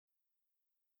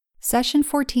Session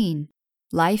 14.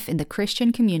 Life in the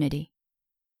Christian Community.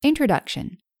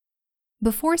 Introduction.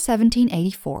 Before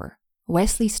 1784,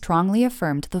 Wesley strongly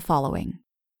affirmed the following.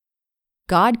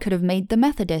 God could have made the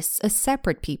Methodists a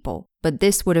separate people, but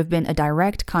this would have been a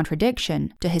direct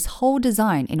contradiction to his whole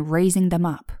design in raising them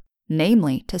up,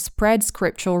 namely to spread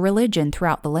scriptural religion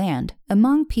throughout the land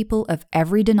among people of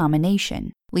every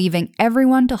denomination, leaving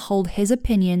everyone to hold his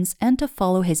opinions and to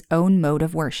follow his own mode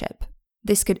of worship.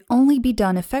 This could only be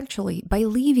done effectually by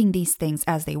leaving these things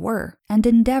as they were and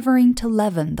endeavoring to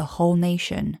leaven the whole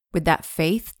nation with that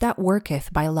faith that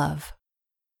worketh by love.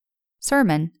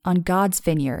 Sermon on God's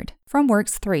Vineyard from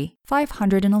Works 3,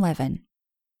 511.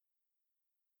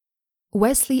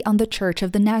 Wesley on the Church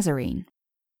of the Nazarene.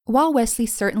 While Wesley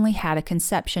certainly had a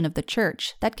conception of the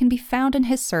church that can be found in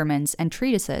his sermons and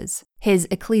treatises, his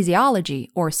ecclesiology,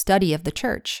 or study of the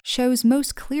church, shows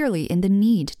most clearly in the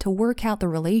need to work out the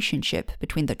relationship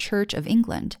between the Church of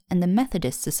England and the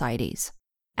Methodist societies.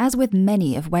 As with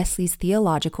many of Wesley's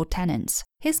theological tenets,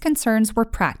 his concerns were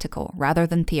practical rather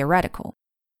than theoretical.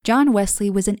 John Wesley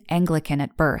was an Anglican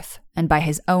at birth, and by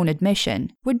his own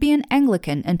admission, would be an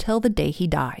Anglican until the day he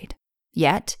died.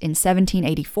 Yet, in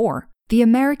 1784, the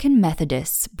American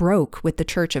Methodists broke with the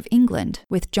Church of England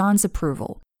with John's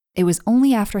approval. It was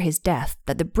only after his death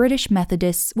that the British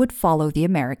Methodists would follow the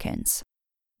Americans.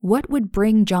 What would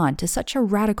bring John to such a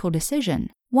radical decision,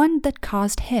 one that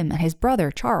caused him and his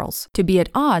brother Charles to be at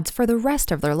odds for the rest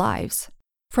of their lives?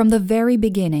 From the very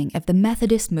beginning of the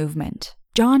Methodist movement,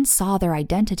 John saw their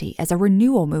identity as a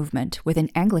renewal movement within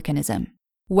Anglicanism.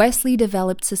 Wesley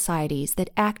developed societies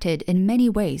that acted in many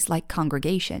ways like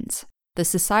congregations. The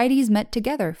societies met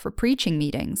together for preaching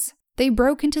meetings. They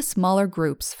broke into smaller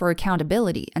groups for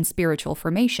accountability and spiritual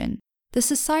formation. The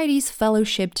societies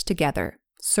fellowshipped together,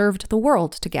 served the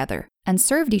world together, and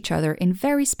served each other in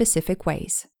very specific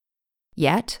ways.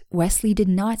 Yet, Wesley did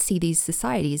not see these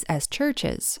societies as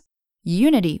churches.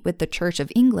 Unity with the Church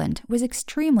of England was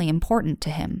extremely important to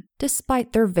him,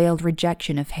 despite their veiled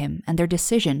rejection of him and their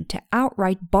decision to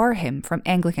outright bar him from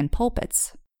Anglican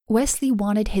pulpits. Wesley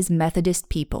wanted his Methodist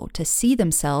people to see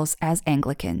themselves as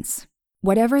Anglicans.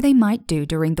 Whatever they might do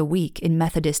during the week in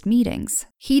Methodist meetings,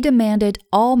 he demanded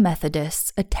all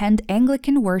Methodists attend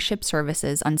Anglican worship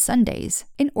services on Sundays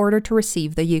in order to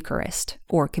receive the Eucharist,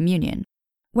 or communion.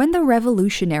 When the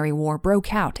Revolutionary War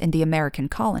broke out in the American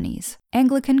colonies,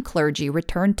 Anglican clergy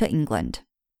returned to England.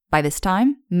 By this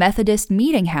time, Methodist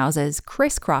meeting houses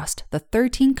crisscrossed the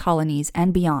 13 colonies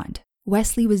and beyond.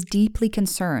 Wesley was deeply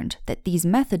concerned that these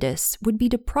Methodists would be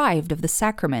deprived of the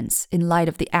sacraments in light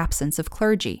of the absence of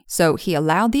clergy, so he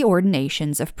allowed the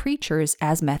ordinations of preachers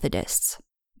as Methodists.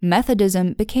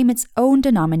 Methodism became its own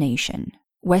denomination.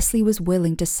 Wesley was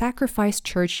willing to sacrifice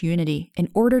church unity in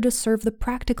order to serve the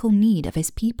practical need of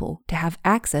his people to have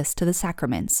access to the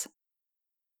sacraments.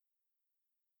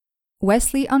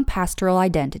 Wesley on pastoral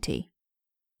identity.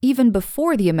 Even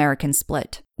before the American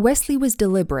split, Wesley was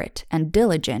deliberate and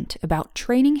diligent about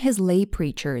training his lay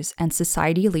preachers and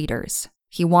society leaders.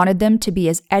 He wanted them to be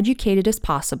as educated as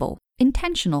possible,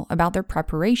 intentional about their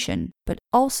preparation, but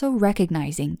also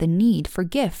recognizing the need for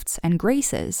gifts and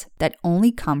graces that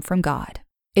only come from God.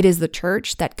 It is the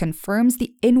church that confirms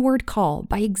the inward call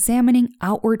by examining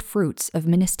outward fruits of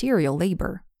ministerial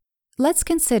labor. Let's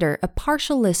consider a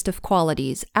partial list of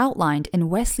qualities outlined in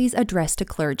Wesley's address to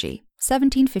clergy,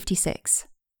 1756.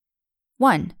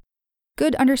 1.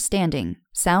 Good understanding,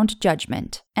 sound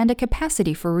judgment, and a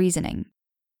capacity for reasoning.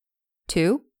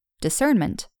 2.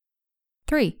 Discernment.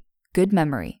 3. Good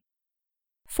memory.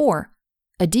 4.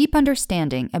 A deep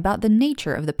understanding about the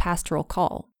nature of the pastoral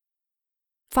call.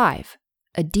 5.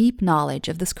 A deep knowledge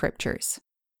of the Scriptures.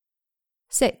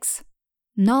 6.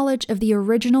 Knowledge of the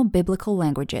original biblical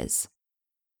languages.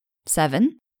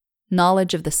 7.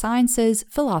 Knowledge of the sciences,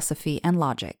 philosophy, and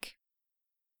logic.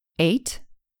 8.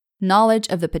 Knowledge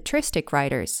of the patristic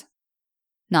writers.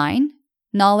 9.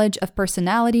 Knowledge of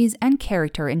personalities and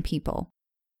character in people.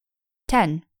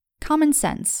 10. Common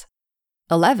sense.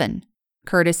 11.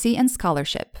 Courtesy and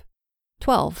scholarship.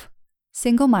 12.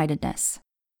 Single-mindedness.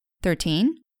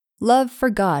 13. Love for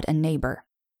God and neighbor.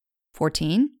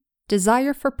 14.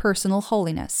 Desire for personal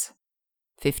holiness.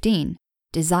 15.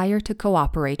 Desire to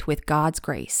cooperate with God's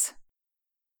grace.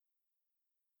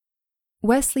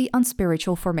 Wesley on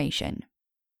spiritual formation.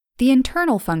 The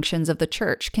internal functions of the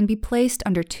church can be placed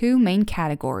under two main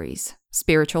categories: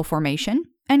 spiritual formation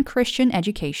and Christian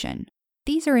education.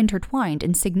 These are intertwined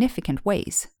in significant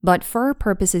ways, but for our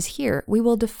purposes here, we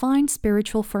will define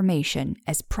spiritual formation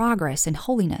as progress in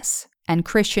holiness, and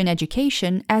Christian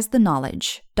education as the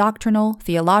knowledge, doctrinal,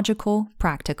 theological,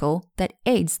 practical, that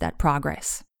aids that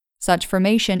progress. Such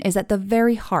formation is at the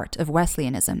very heart of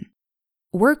Wesleyanism.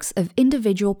 Works of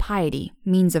individual piety,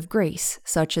 means of grace,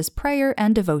 such as prayer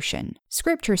and devotion.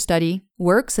 Scripture study,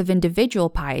 works of individual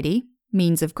piety,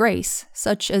 means of grace,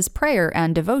 such as prayer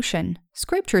and devotion.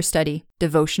 Scripture study,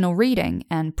 devotional reading,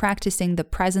 and practicing the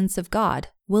presence of God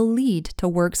will lead to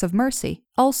works of mercy,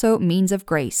 also means of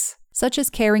grace, such as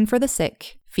caring for the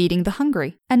sick, feeding the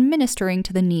hungry, and ministering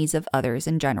to the needs of others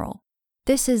in general.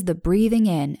 This is the breathing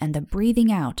in and the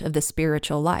breathing out of the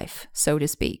spiritual life, so to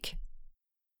speak.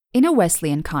 In a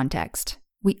Wesleyan context,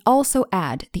 we also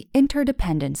add the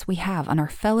interdependence we have on our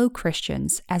fellow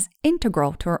Christians as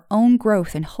integral to our own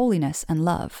growth in holiness and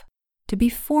love. To be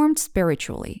formed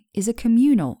spiritually is a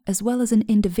communal as well as an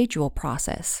individual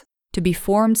process. To be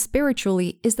formed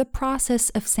spiritually is the process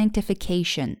of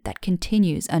sanctification that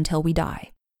continues until we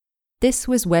die. This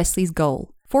was Wesley's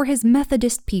goal, for his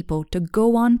Methodist people to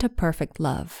go on to perfect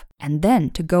love, and then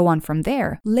to go on from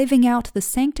there, living out the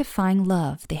sanctifying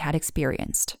love they had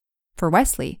experienced. For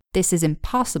Wesley, this is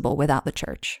impossible without the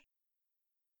Church.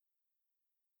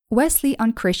 Wesley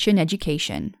on Christian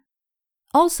education.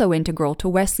 Also integral to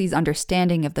Wesley's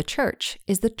understanding of the Church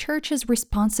is the Church's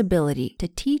responsibility to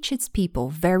teach its people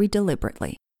very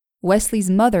deliberately. Wesley's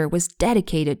mother was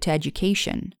dedicated to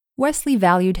education. Wesley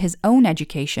valued his own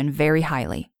education very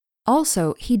highly.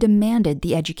 Also, he demanded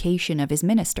the education of his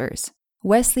ministers.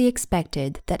 Wesley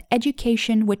expected that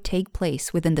education would take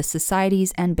place within the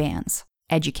societies and bands.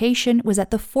 Education was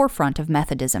at the forefront of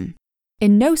Methodism.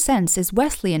 In no sense is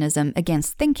Wesleyanism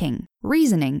against thinking,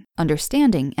 reasoning,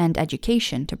 understanding, and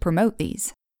education to promote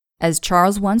these. As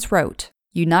Charles once wrote,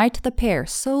 "Unite the pair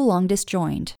so long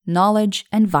disjoined, knowledge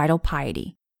and vital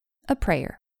piety." A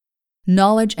prayer.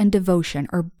 Knowledge and devotion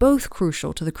are both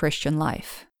crucial to the Christian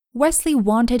life. Wesley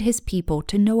wanted his people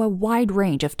to know a wide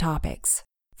range of topics,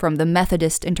 from the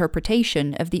Methodist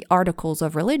interpretation of the Articles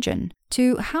of Religion,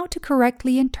 to how to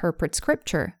correctly interpret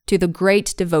Scripture, to the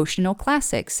great devotional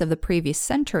classics of the previous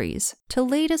centuries, to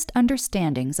latest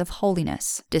understandings of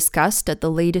holiness, discussed at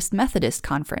the latest Methodist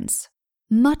conference.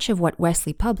 Much of what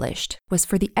Wesley published was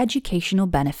for the educational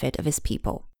benefit of his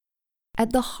people.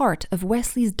 At the heart of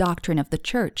Wesley's doctrine of the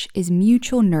Church is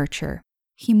mutual nurture.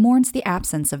 He mourns the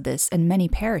absence of this in many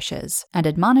parishes and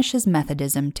admonishes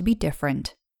Methodism to be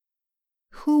different.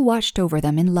 Who watched over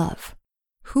them in love?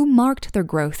 Who marked their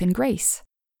growth in grace?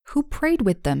 Who prayed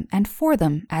with them and for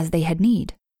them as they had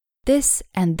need? This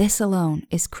and this alone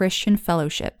is Christian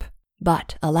fellowship.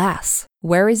 But, alas,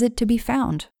 where is it to be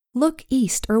found? Look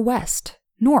east or west,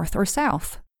 north or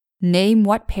south. Name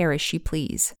what parish you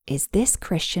please. Is this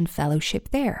Christian fellowship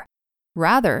there?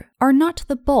 Rather, are not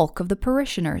the bulk of the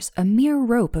parishioners a mere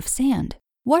rope of sand?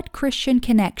 What Christian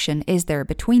connection is there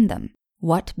between them?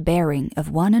 What bearing of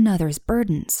one another's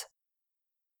burdens?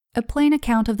 A plain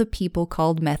account of the people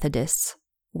called Methodists.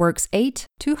 Works 8,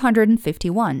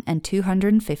 251 and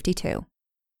 252.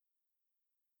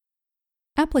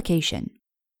 Application.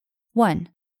 1.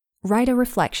 Write a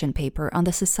reflection paper on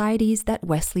the societies that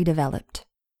Wesley developed.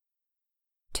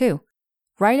 2.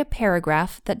 Write a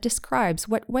paragraph that describes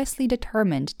what Wesley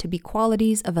determined to be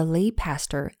qualities of a lay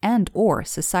pastor and/or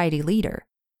society leader.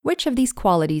 Which of these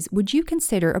qualities would you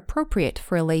consider appropriate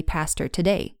for a lay pastor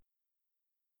today?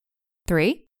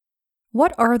 3.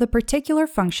 What are the particular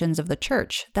functions of the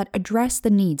Church that address the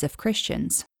needs of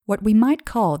Christians, what we might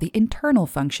call the internal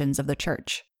functions of the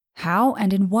Church? How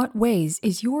and in what ways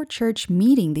is your Church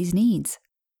meeting these needs?